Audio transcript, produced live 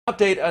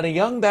Update on a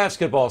young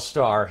basketball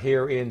star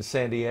here in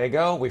San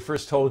Diego. We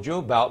first told you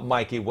about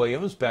Mikey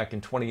Williams back in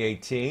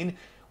 2018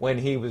 when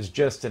he was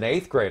just an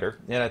eighth grader.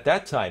 And at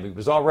that time, he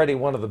was already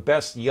one of the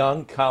best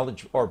young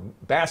college or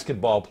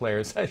basketball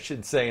players, I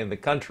should say, in the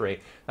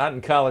country. Not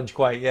in college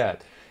quite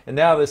yet. And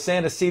now the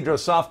San Ysidro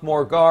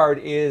sophomore guard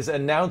is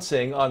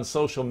announcing on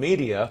social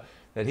media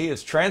that he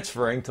is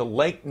transferring to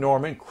Lake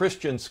Norman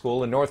Christian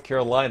School in North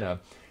Carolina.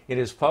 In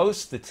his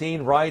post, the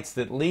teen writes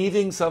that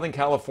leaving Southern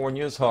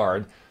California is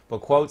hard, but,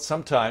 quote,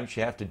 sometimes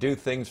you have to do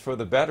things for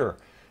the better.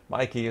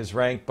 Mikey is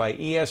ranked by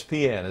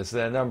ESPN as the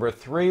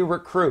 #3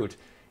 recruit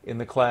in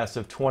the class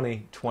of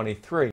 2023.